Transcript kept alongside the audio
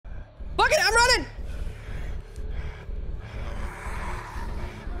Fuck it, I'm running!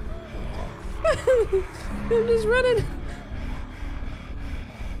 I'm just running.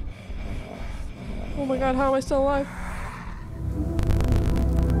 Oh my god, how am I still alive?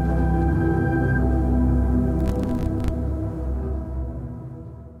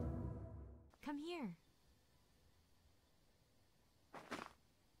 Come here.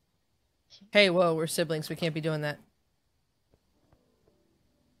 Hey, whoa, we're siblings. We can't be doing that.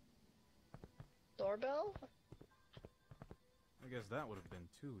 Doorbell? I guess that would have been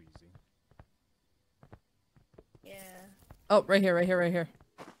too easy. Yeah. Oh, right here, right here, right here.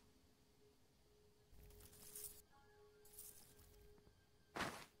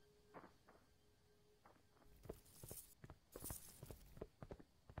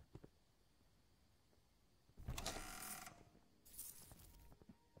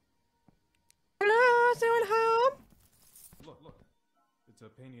 Hello, is anyone home? Look. It's a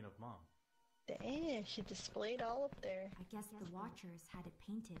painting of Mom. Damn, she displayed all up there. I guess the Watchers had it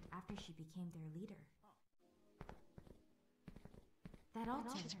painted after she became their leader. That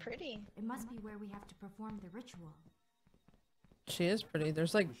altar. She's pretty. It must be where we have to perform the ritual. She is pretty.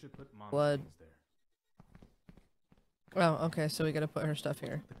 There's like We should put Mom's blood. things there. Oh, okay, so we gotta put her stuff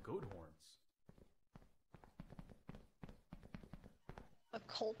here. The goat horns.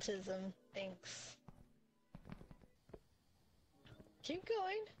 Occultism thinks. Keep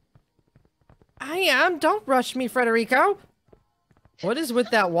going. I am. Don't rush me, Federico. What is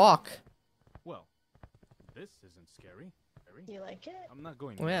with that walk? Well, this isn't scary. You like it? I'm not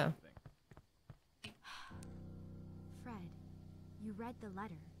going Oh, to yeah. anything. Fred, you read the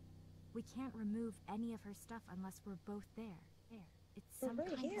letter. We can't remove any of her stuff unless we're both there. It's We're some right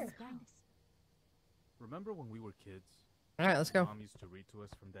kind here. of spell. Remember when we were kids? Alright, let's go. Mom used to read to us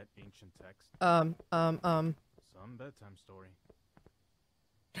from that ancient text. Some bedtime story.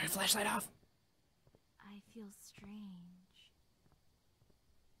 Turn the flashlight off. I feel strange.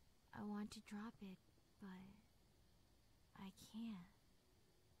 I want to drop it, but I can't.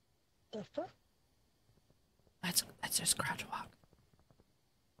 The fuck? Let's just crouch walk.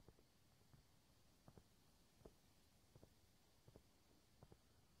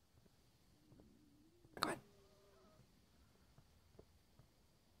 Go ahead.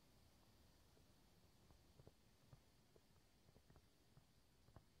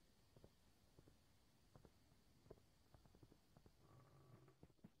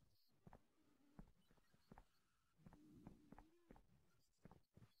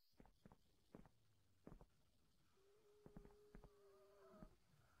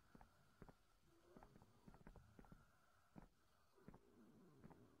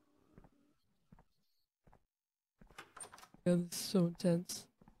 Yeah, this is so intense.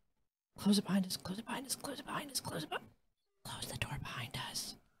 Close it behind us, close it behind us, close it behind us, close it behind. Close the door behind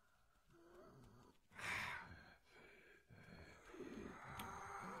us.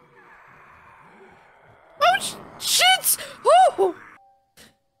 Oh, shit! Oh!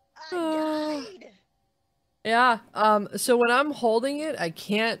 I died. Yeah, so when I'm holding it, I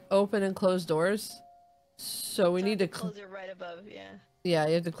can't open and close doors. So we So I need to have close it right above, yeah. yeah,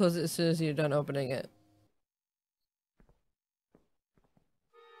 you have to close it as soon as you're done opening it.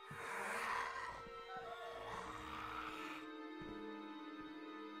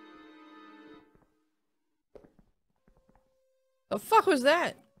 The fuck was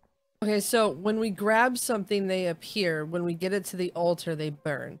that? Okay, so when we grab something, they appear. When we get it to the altar, they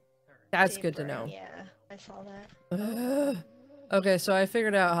burn. That's They good to burn, know. Yeah, I saw that. Okay, so I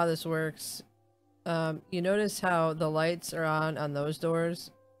figured out how this works. You notice how the lights are on those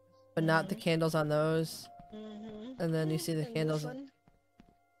doors, but not the candles on those. Mm-hmm. And then you see the And candles. this one?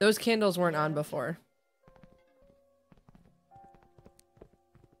 Those candles weren't on before.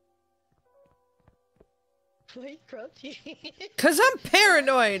 Why are you crouching? Cause I'm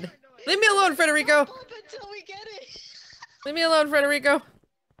paranoid! Leave me alone, Federico! Up until we get it! Leave me alone, Federico!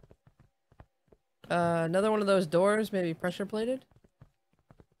 Another one of those doors, maybe pressure plated?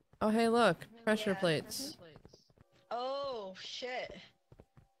 Oh, hey, look. Pressure Yeah. plates. Oh, shit.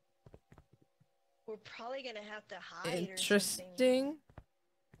 We're probably gonna have to hide or something. Interesting.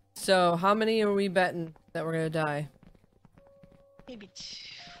 So, how many are we betting that we're gonna die? Maybe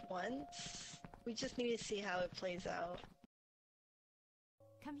once. We just need to see how it plays out.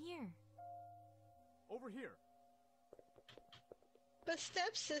 Come here. Over here. But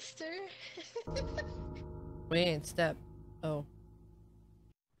stepsister. We ain't step. Oh.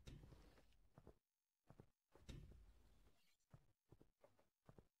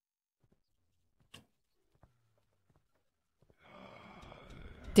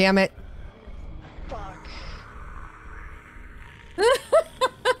 Damn it. Fuck.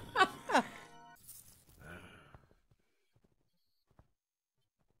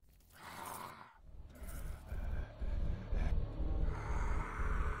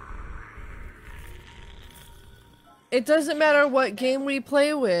 It doesn't matter what game we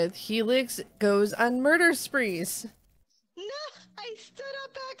play with, Helix goes on murder sprees. No, I stood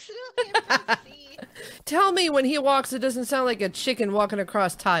up accidentally and pressed C. Tell me when he walks, it doesn't sound like a chicken walking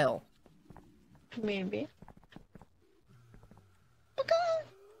across tile. Maybe.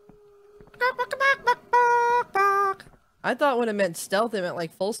 I thought when it meant stealth, it meant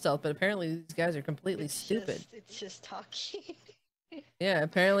like full stealth, but apparently these guys are completely stupid. It's just talking. Yeah,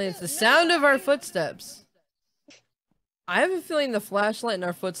 apparently it's the sound of our footsteps. I have a feeling the flashlight and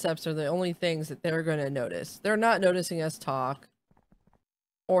our footsteps are the only things that they're going to notice. They're not noticing us talk.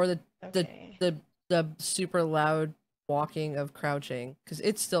 Or the super loud walking of crouching, because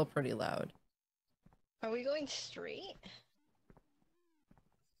it's still pretty loud. Are we going straight?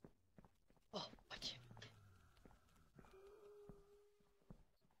 Oh, watch it.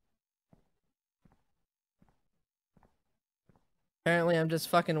 Apparently I'm just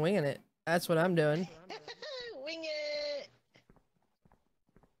fucking winging it. That's what I'm doing. Wing it!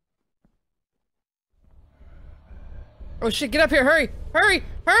 Oh shit, get up here, hurry! Hurry!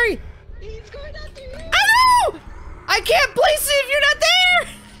 Hurry! He's going after you! I know! I can't place it if you're not there!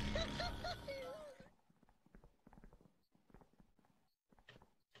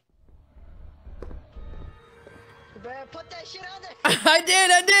 You better put that shit on there! I did!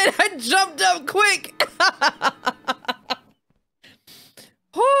 I jumped up quick!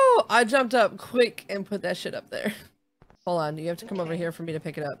 Oh, I jumped up quick and put that shit up there. Hold on, you have to come over here for me to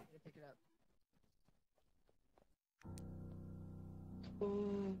pick it up.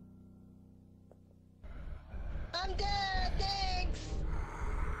 Ooh. I'm dead, thanks!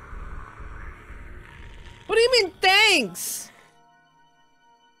 What do you mean, thanks?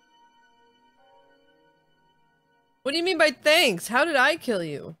 What do you mean by thanks? How did I kill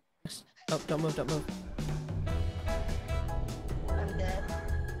you? Oh, don't move, don't move. I'm dead.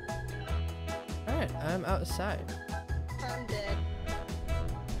 Alright, I'm outside. I'm dead.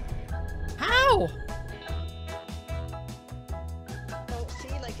 How? Oh, see,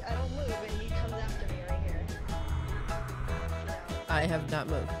 like, I don't move and he comes after me right here. No. I have not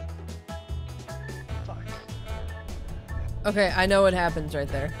moved. Fuck. Okay, I know what happens right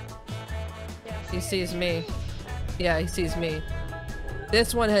there. Yeah, He see, sees me. Yeah, he sees me.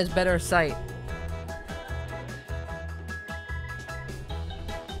 This one has better sight.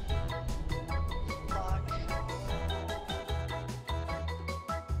 Fuck.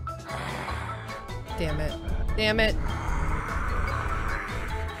 Damn it. Damn it.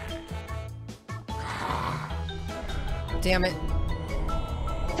 Damn it.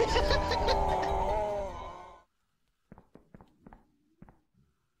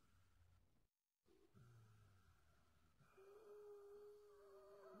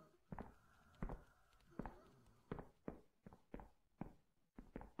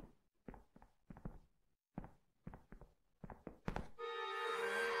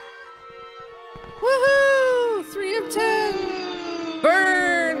 Woohoo! 3 of 10!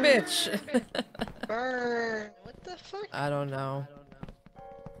 Burn, bitch! Burn. What the fuck? I don't know.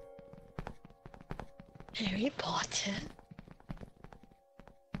 Harry Potter.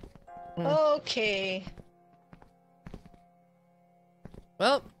 Mm. Okay.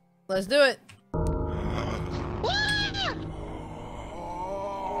 Well, let's do it. Ah!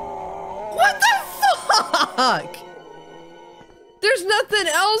 What the fuck? There's nothing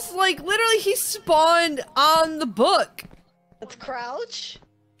else, like, literally he spawned on the book. Let's crouch.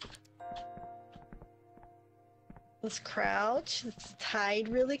 Let's crouch. Let's hide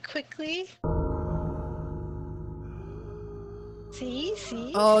really quickly. See?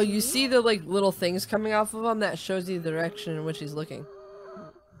 Oh, you see the, like, little things coming off of him? That shows you the direction in which he's looking.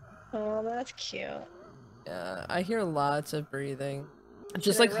 Oh, that's cute. Yeah, I hear lots of breathing. Just,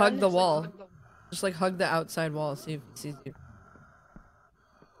 Should I like, hug run? the wall. Just, like, hug the outside wall, see if he sees you.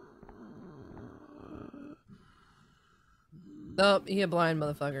 Nope, he a blind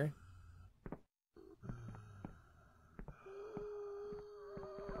motherfucker.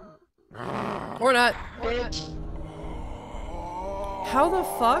 Or not. Bitch. How the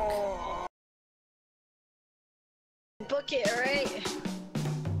fuck? Book it, alright?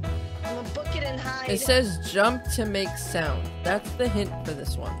 I'm gonna book it and hide. It says jump to make sound. That's the hint for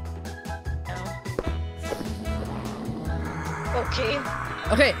this one. Okay.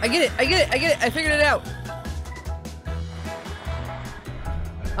 Okay, I get it. I figured it out.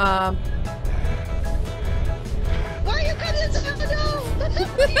 Why are you coming to no?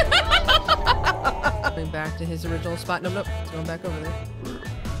 Going back to his original spot. Nope. It's going back over there.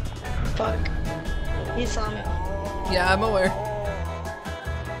 Fuck. He saw me. Yeah, I'm aware.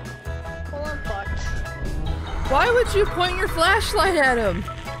 Well, I'm fucked. Why would you point your flashlight at him?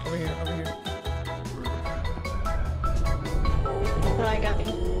 Over here.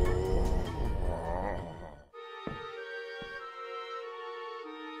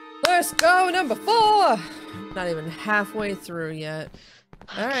 Let's go, number 4! Not even halfway through yet.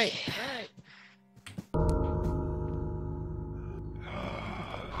 Alright.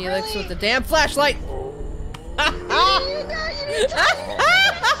 Helix with the damn flashlight!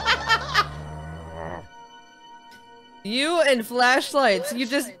 You and flashlights,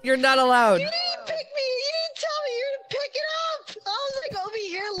 you're not allowed. You didn't pick me! You didn't tell me you didn't pick it up! I was like over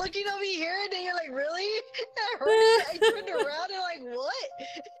here, looking over here, and then you're like, really? I heard it, I turned around and like, what?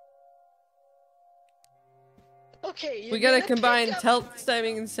 Okay, We gotta combine tilt,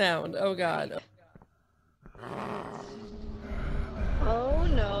 timing, and sound. Oh god. Oh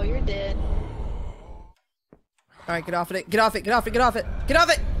no, you're dead. Alright, get off of it. Get off it, get off it, get off it! Get off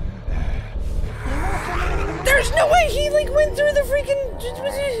it! There's no way he like went through the freaking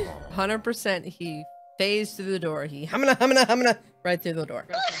 100% he phased through the door. He humana right through the door.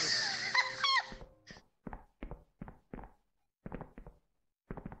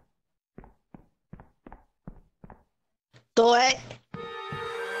 Do it.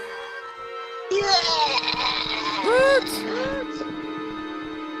 Yeah. What?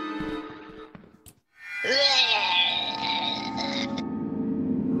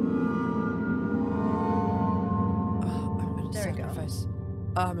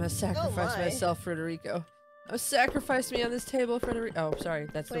 I'm gonna sacrifice myself, Federico. I'm gonna sacrifice me on this table, Federico. Oh, sorry,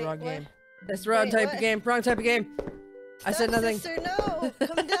 that's the wrong game. That's the wrong type of game. Wrong type of game. I said nothing. Sister, no!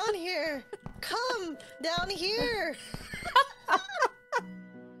 Come down here! Come down here!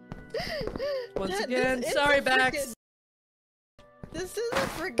 Once again, sorry, Bax. This is a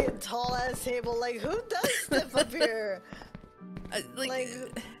freaking tall ass table. Like, who does step up here? Like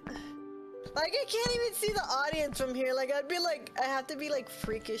I can't even see the audience from here. Like I have to be like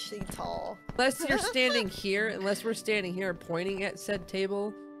freakishly tall. Unless you're standing here, unless we're standing here pointing at said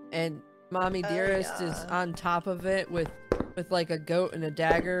table, and Mommy Dearest is on top of it with like a goat and a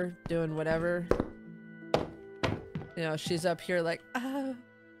dagger doing whatever. You know, she's up here like, oh.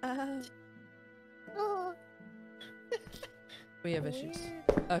 We have issues.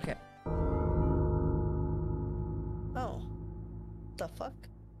 Okay. Oh. The fuck?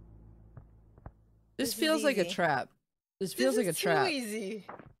 This feels like a trap. This feels like a trap. Too easy.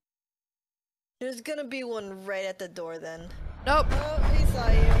 There's gonna be one right at the door then. Nope. Oh, he saw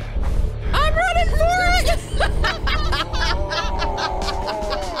you. I'm running for it!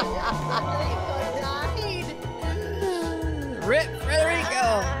 Rip Federico!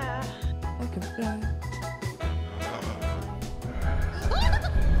 I can fly.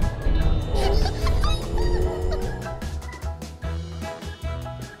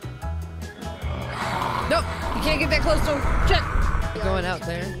 Nope! You can't get that close to him! Shit! You're going out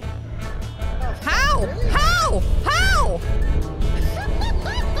there. How? How? How?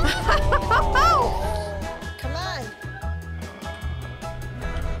 Come on!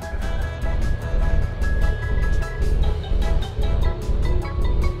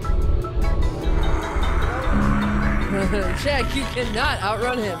 Jack, you cannot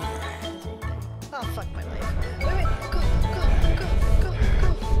outrun him. Oh, fuck my life. Wait, go.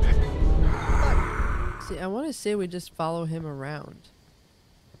 Fuck. See, I want to say we just follow him around.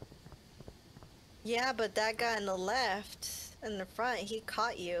 Yeah, but that guy on the left, in the front, he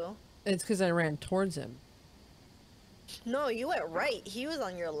caught you. It's because I ran towards him. No, you went right. He was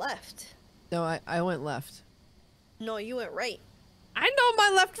on your left. No, I went left. No, you went right. I know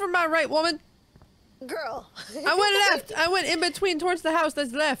my left from my right, woman. Girl. I went left. I went in between towards the house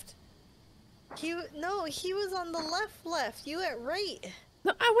that's left. No, he was on the left. You went right.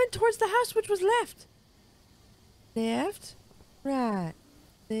 No, I went towards the house which was left. Left, right,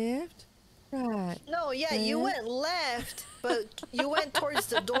 left, right. No, yeah, you went left, but you went towards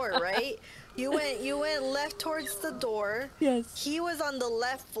the door, right? You went left towards the door. Yes. He was on the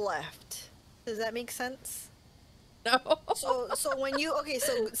left. Does that make sense? No. So when you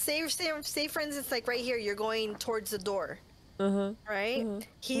so say for instance, like right here, you're going towards the door. Right?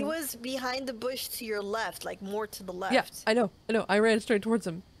 He was behind the bush to your left, like more to the left. Yeah, I know. I ran straight towards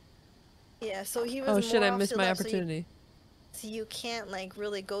him. Yeah, so he was. Oh shit! more I off missed to my left, opportunity. So you can't like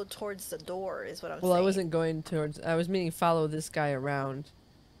really go towards the door, is what I'm saying. Well, I wasn't going towards. I was meaning follow this guy around.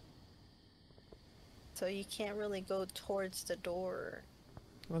 So you can't really go towards the door.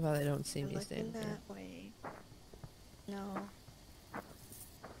 What about they don't see me Looking standing there? that way. No.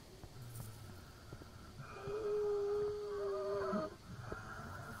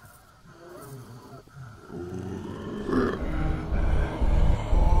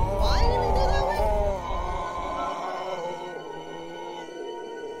 Why did we do that way?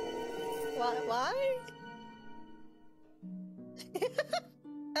 Why?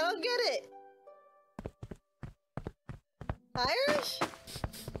 I don't get it. Irish?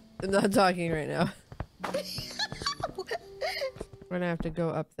 I'm not talking right now. We're gonna have to go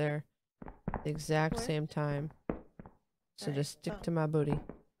up there at the exact same time. So right, just stick to my booty.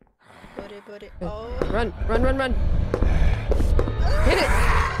 Booty. Oh. Run! Hit it!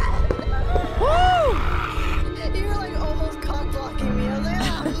 Woo! You were like almost cock blocking me. I was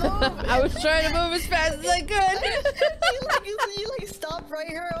like, move! I was trying to move as fast as I could. you like stopped right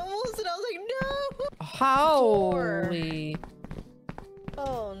here almost, and I was like, no! Holy!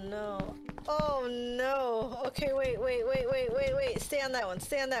 Oh no! Oh no! Okay, wait! Stay on that one.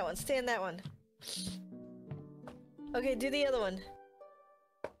 Stay on that one. Okay, do the other one.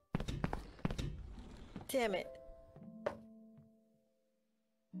 Damn it.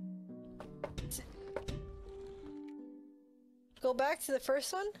 Go back to the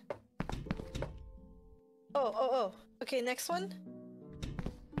first one. Oh. Okay, next one.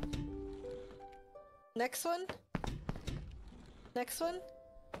 Next one.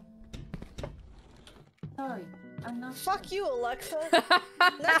 Sorry, I'm not. Fuck you, Alexa.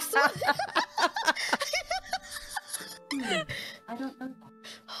 Next one. I don't know that.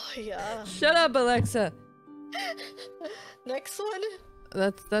 Oh yeah. Shut up, Alexa. Next one.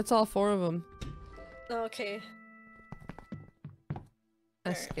 That's all 4 of them. Okay.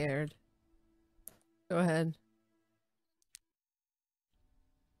 I'm scared. Go ahead.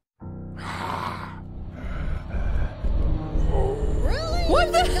 Really?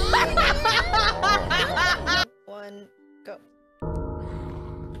 What the? One, go. Oh,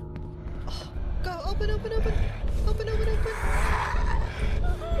 go, open. Yeah,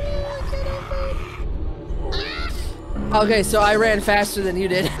 I can't open. Okay, so I ran faster than you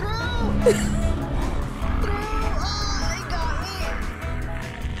did. Throw! Oh, he got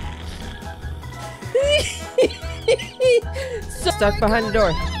me. Stuck behind the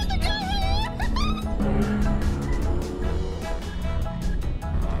door.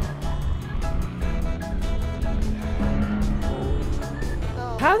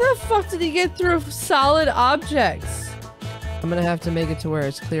 How the fuck did he get through solid objects? I'm gonna have to make it to where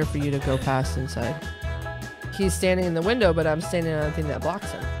it's clear for you to go past inside. He's standing in the window, but I'm standing on a thing that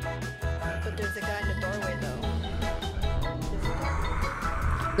blocks him. But there's a guy in the doorway, though.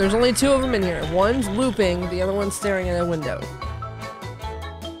 There's only 2 of them in here. One's looping, the other one's staring at a window.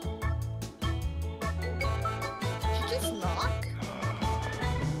 Did you just knock?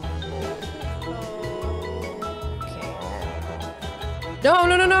 Okay.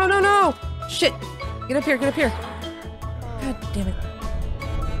 No! Shit! Get up here! God damn it.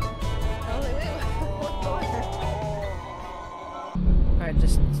 Alright,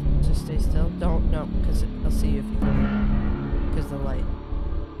 just stay still. Don't, no, because I'll see you if you because the light.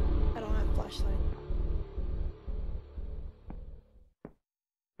 I don't have a flashlight.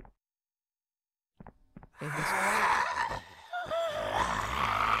 Okay,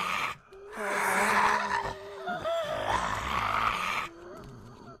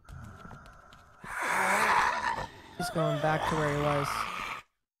 he's going back to where he was.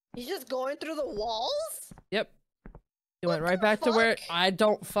 He's just going through the walls? Yep. He went right back to where I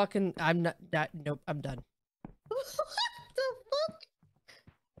don't fucking. I'm not. Nope. I'm done. What the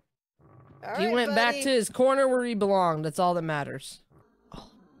fuck? He went back to his corner where he belonged. That's all that matters.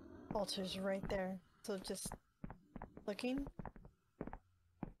 Oh, altar's right there. So just looking.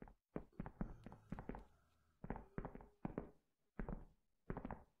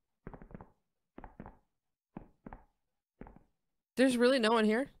 There's really no one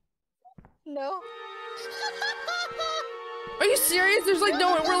here? No. Are you serious? There's like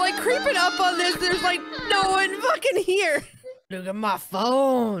no one. We're like creeping up on this. There's like no one fucking here. Look at my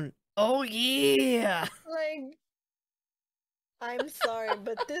phone. Oh yeah. Like, I'm sorry,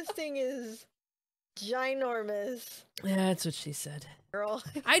 but this thing is ginormous. Yeah, that's what she said. Girl.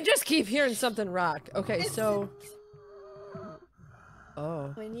 I just keep hearing something rock. Okay, so.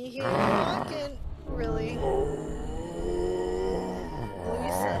 Oh. When you hear rocking, really.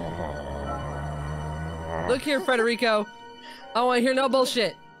 Lisa. Look here, Federico. I don't want to hear no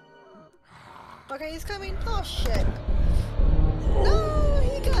bullshit. Okay, he's coming. Oh shit. No,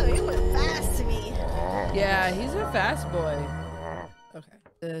 he got me. He went fast to me. Yeah, he's a fast boy. Okay.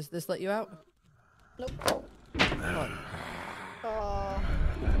 Does this let you out? Nope. Come on. Oh. I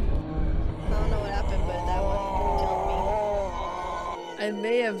don't know what happened, but that one killed me. I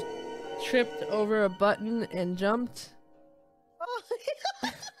may have tripped over a button and jumped. Oh.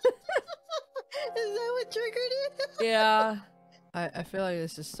 Is that what triggered it? Yeah. I feel like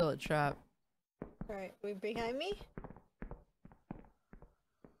this is still a trap. Alright, we behind me?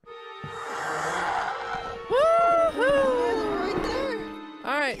 Woohoo! Right there!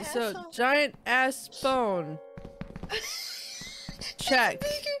 Alright, so giant ass bone. check.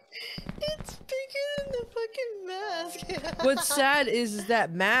 It's bigger than the fucking mask. What's sad is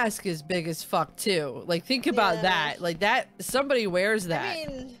that mask is big as fuck too. Like, think about that. Like that, somebody wears that. I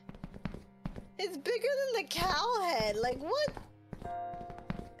mean, it's bigger than the cow head. Like what?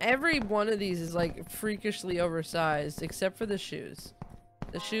 Every one of these is like freakishly oversized, except for the shoes.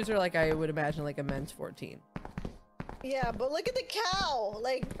 The shoes are like, I would imagine, like a men's 14. Yeah, but look at the cow.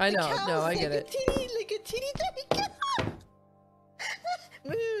 Like I know, no, I like get it. Like a teeny tiny cow.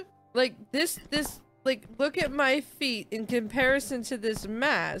 Like this, like, look at my feet in comparison to this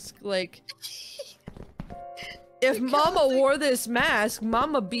mask. Like, if Mama wore this mask,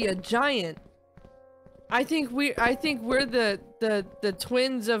 Mama be a giant. I think we're the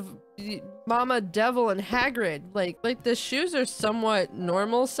twins of Mama Devil and Hagrid. Like the shoes are somewhat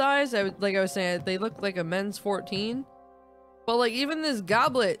normal size. Like I was saying, they look like a men's 14. But like even this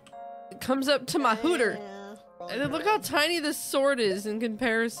goblet comes up to my hooter. And then look how tiny this sword is in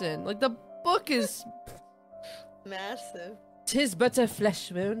comparison. Like the book is massive. 'Tis but a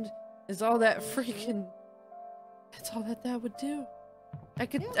flesh wound. Is all that freaking. That's all that would do. I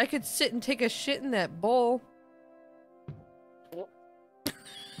could sit and take a shit in that bowl.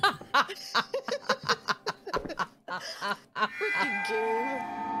 Freaking game.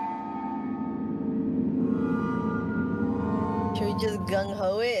 Should we just gung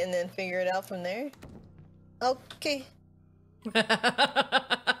ho it and then figure it out from there? Okay.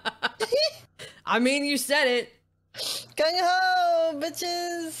 I mean, you said it. Gung ho,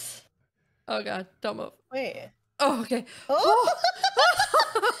 bitches. Oh god, don't move. Wait. Oh, okay. Oh.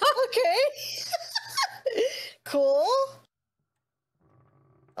 Okay. Cool.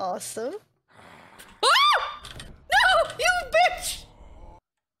 Awesome. Oh! No, you bitch!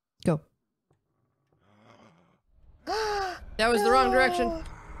 Go. That was the wrong direction.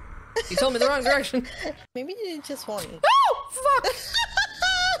 You told me the wrong direction. Maybe they just want. Oh, fuck!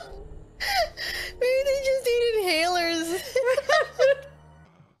 Maybe they just need inhalers.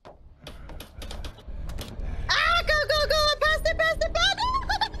 Ah, go! Past it! I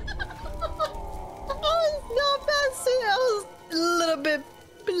was not past it. I was a little bit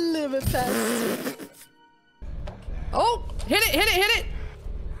past it. Oh, hit it!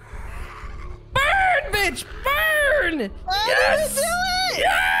 Burn, bitch, burn! Yes! Do it!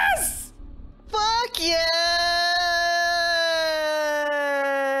 Yes! Fuck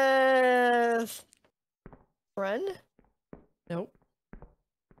yes! Run? Nope.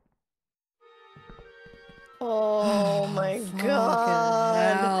 Oh my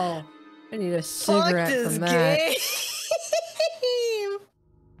god. Hell. I need a cigarette Fuck this from that. game.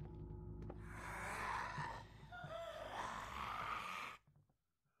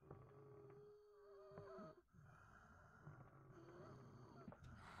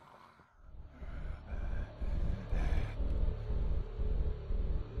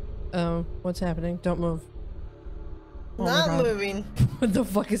 Oh, what's happening? Don't move. Oh Not moving. What the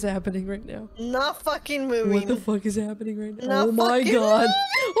fuck is happening right now? Not fucking moving. What the fuck is happening right now? Not Oh my fucking god. moving.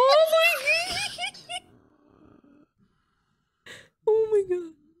 Oh my god. Oh my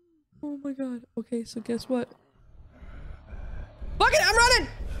god. Oh my god. Okay, so guess what? Fuck it, I'm running!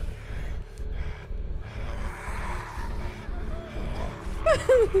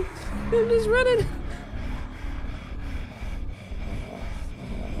 I'm just running.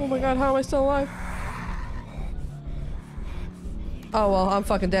 Oh my god, how am I still alive? Oh well, I'm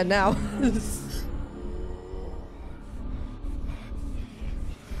fucking dead now.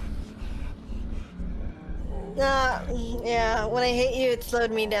 Yeah, when I hit you, it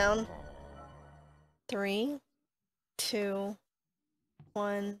slowed me down. 3, 2,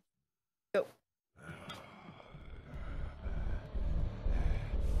 1, go.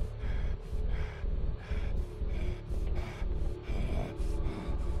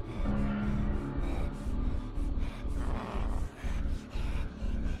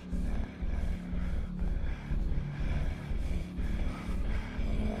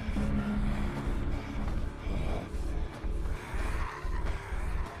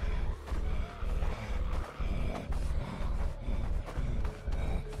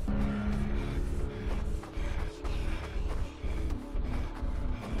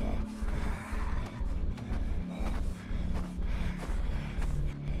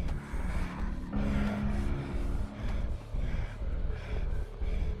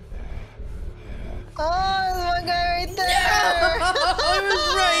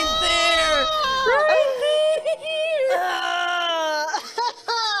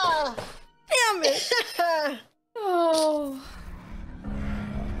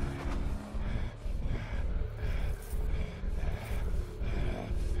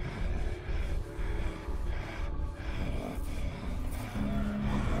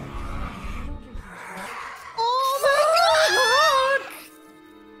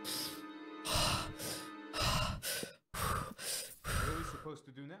 supposed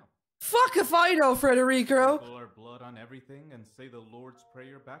to do now? Fuck if I know, Federico. Sprinkle our blood on everything and say the Lord's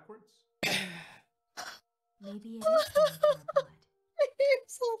Prayer backwards? Maybe it is time for our blood. You're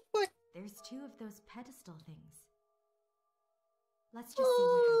so funny. There's 2 of those pedestal things. Let's just see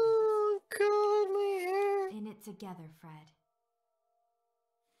what happens. Oh God, my hair. In it together, Fred.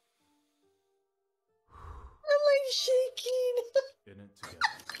 I'm like shaking. In it together.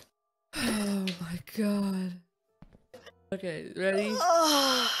 Oh my god. Okay, ready?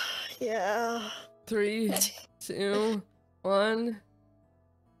 Oh, yeah. 3, 2, 1.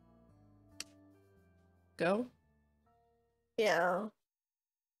 Go. Yeah.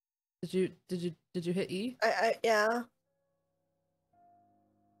 Did you hit E? Yeah.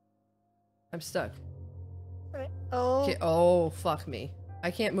 I'm stuck. Right. Oh. Okay. Oh, fuck me.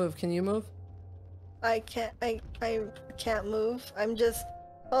 I can't move. Can you move? I can't move. I'm just.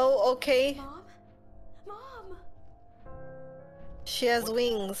 Oh, okay. Mom. She has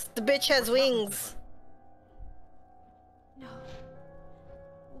wings. The bitch has wings. No.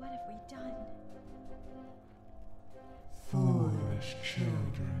 What have we done? Foolish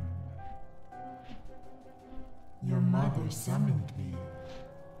children. Your mother summoned me,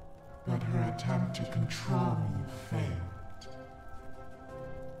 but her attempt to control me failed.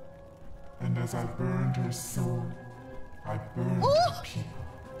 And as I burned her soul, I burned her people.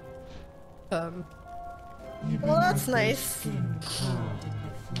 Even Well, that's as their nice. skin curled in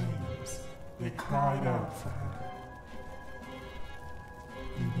the flames, they cried out for her.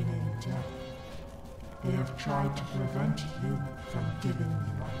 Even in death, they have tried to prevent you from giving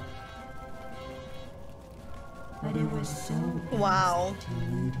me life. But it was so Wow. easy to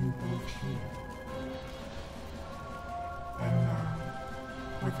lead you both here. And now,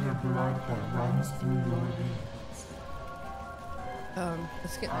 with her blood that runs through your veins,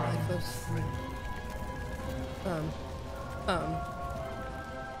 Let's get I really am close. afraid. It's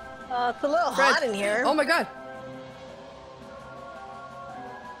a little Fred. hot in here. Oh my god.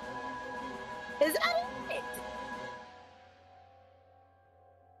 Is that it?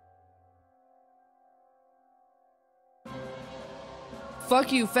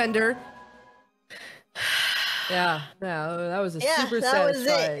 Fuck you, Fender. Yeah, that was a Yeah, super that was it.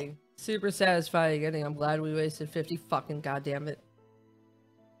 satisfying. Super satisfying ending. I'm glad we wasted 50 fucking goddamn it.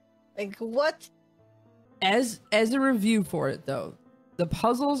 Like what? As a review for it though, the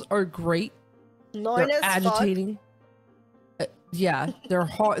puzzles are great. Annoying They're as fuck. agitating. Yeah, they're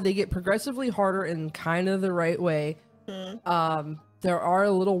hard. They get progressively harder in kind of the right way. There are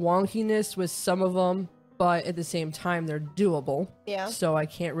a little wonkiness with some of them, but at the same time, they're doable. Yeah. So I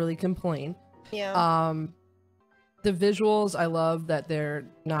can't really complain. Yeah. The visuals, I love that they're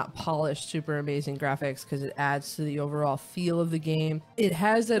not polished, super amazing graphics because it adds to the overall feel of the game. It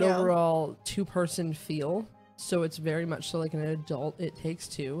has that Yeah. overall two-person feel, so it's very much so like an adult It Takes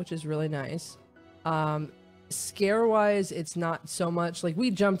Two, which is really nice. Scare-wise, it's not so much like we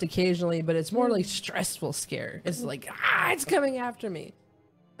jumped occasionally, but it's more like stressful scare. It's like, it's coming after me.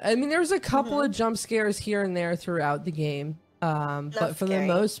 I mean, there's a couple of jump scares here and there throughout the game, but for scary.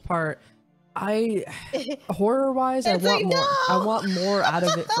 the most part, horror-wise, I It's want like, more. no! I want more out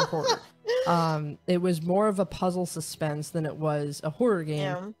of it for horror. It was more of a puzzle suspense than it was a horror game,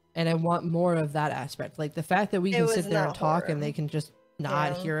 Yeah. and I want more of that aspect. Like the fact that we It can was sit there and not talk, horror. and they can just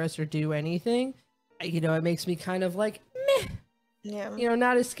not hear us or do anything. You know, it makes me kind of like, meh. Yeah. You know,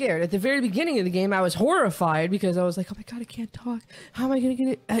 not as scared. At the very beginning of the game, I was horrified because I was like, oh my god, I can't talk. How am I going to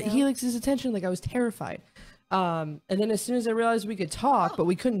get Helix's attention? Like, I was terrified. And then as soon as I realized we could talk, but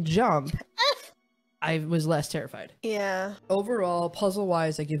we couldn't jump, I was less terrified. Yeah. Overall,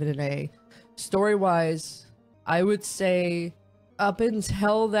 puzzle-wise, I give it an A. Story-wise, I would say up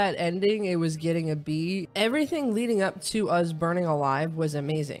until that ending, it was getting a B. Everything leading up to us burning alive was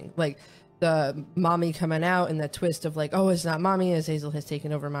amazing. Like, the mommy coming out and the twist of like, oh, it's not mommy, Azazel has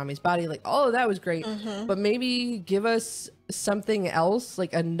taken over mommy's body. Like, all of that was great. But maybe give us something else,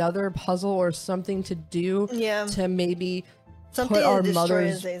 like another puzzle or something to do to maybe Something put our to destroy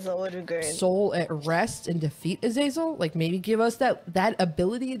mother's Azazel would be great. soul at rest and defeat Azazel. Like, maybe give us that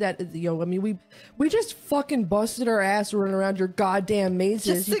ability that, you know, I mean, we just fucking busted our ass running around your goddamn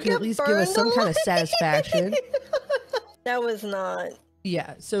mazes. Just You to can get at least give us some kind of burned satisfaction. That was not.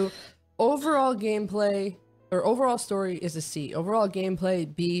 Yeah, so overall gameplay or overall story is a C. Overall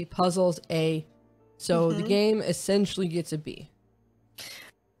gameplay, B. Puzzles, A. So the game essentially gets a B.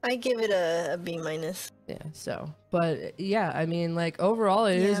 I give it a B minus. Yeah, so, but yeah, I mean, like, overall,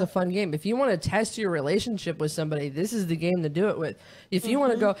 it is a fun game. If you want to test your relationship with somebody, this is the game to do it with. If you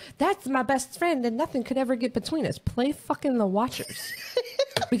want to go, that's my best friend and nothing could ever get between us, play fucking The Watchers.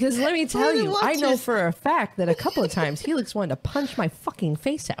 Because let me tell you, I know for a fact that a couple of times Helix wanted to punch my fucking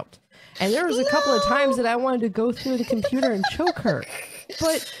face out. And there was a couple of times that I wanted to go through the computer and choke her.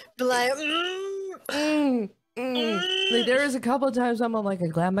 But, like, like, there was a couple of times I'm like, I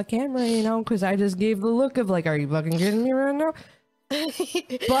grabbed my camera, you know, because I just gave the look of like, are you fucking kidding me right now?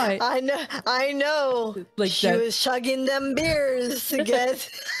 But I know. Like she was chugging them beers to get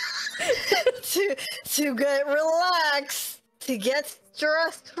to get relaxed, to get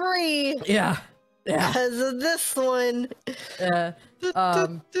stress free. Yeah. Because of this one. So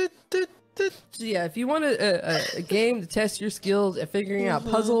yeah, if you want a game to test your skills at figuring out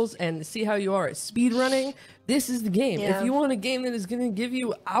puzzles and see how you are at speed running, this is the game. Yeah. If you want a game that is going to give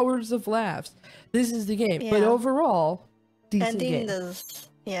you hours of laughs, this is the game. But overall, decent game.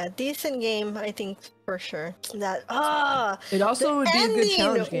 Decent game, I think, for sure. That it also would be a good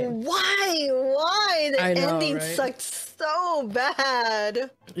challenge game. Why the ending sucked so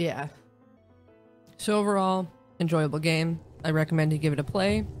bad? Yeah. So overall, enjoyable game. I recommend you give it a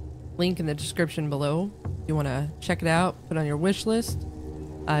play. Link in the description below. If you want to check it out, put it on your wish list.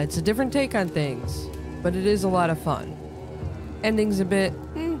 It's a different take on things, but it is a lot of fun. Ending's a bit,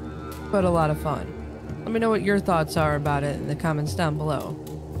 but a lot of fun. Let me know what your thoughts are about it in the comments down below.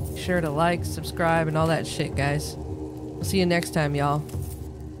 Be sure to like, subscribe, and all that shit, guys. I'll see you next time, y'all.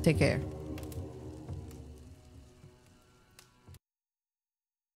 Take care.